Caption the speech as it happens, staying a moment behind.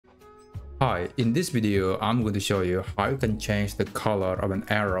Hi, in this video, I'm going to show you how you can change the color of an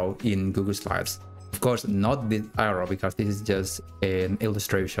arrow in Google Slides. Of course, not this arrow because this is just an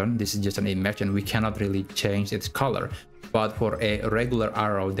illustration. This is just an image and we cannot really change its color. But for a regular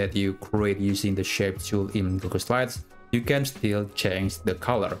arrow that you create using the shape tool in Google Slides, you can still change the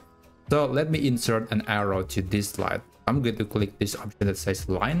color. So let me insert an arrow to this slide. I'm going to click this option that says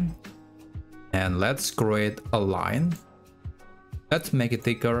line. And let's create a line. Let's make it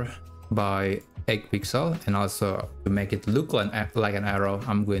thicker by 8 pixels, and also to make it look like an arrow,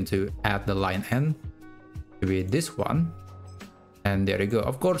 I'm going to add the line end to be this one, and there you go.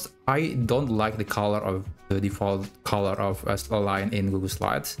 Of course, I don't like the color of the default color of a line in Google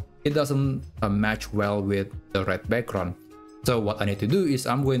Slides. It doesn't match well with the red background. So what I need to do is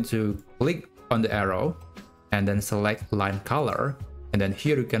I'm going to click on the arrow and then select line color, and then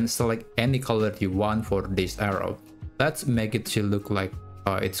here you can select any color you want for this arrow. Let's make it to look like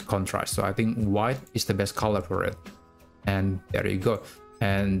its contrast. So I think white is the best color for it, and there you go.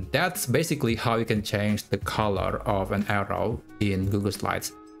 And that's basically how you can change the color of an arrow in Google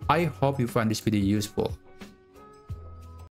Slides. I hope you find this video useful.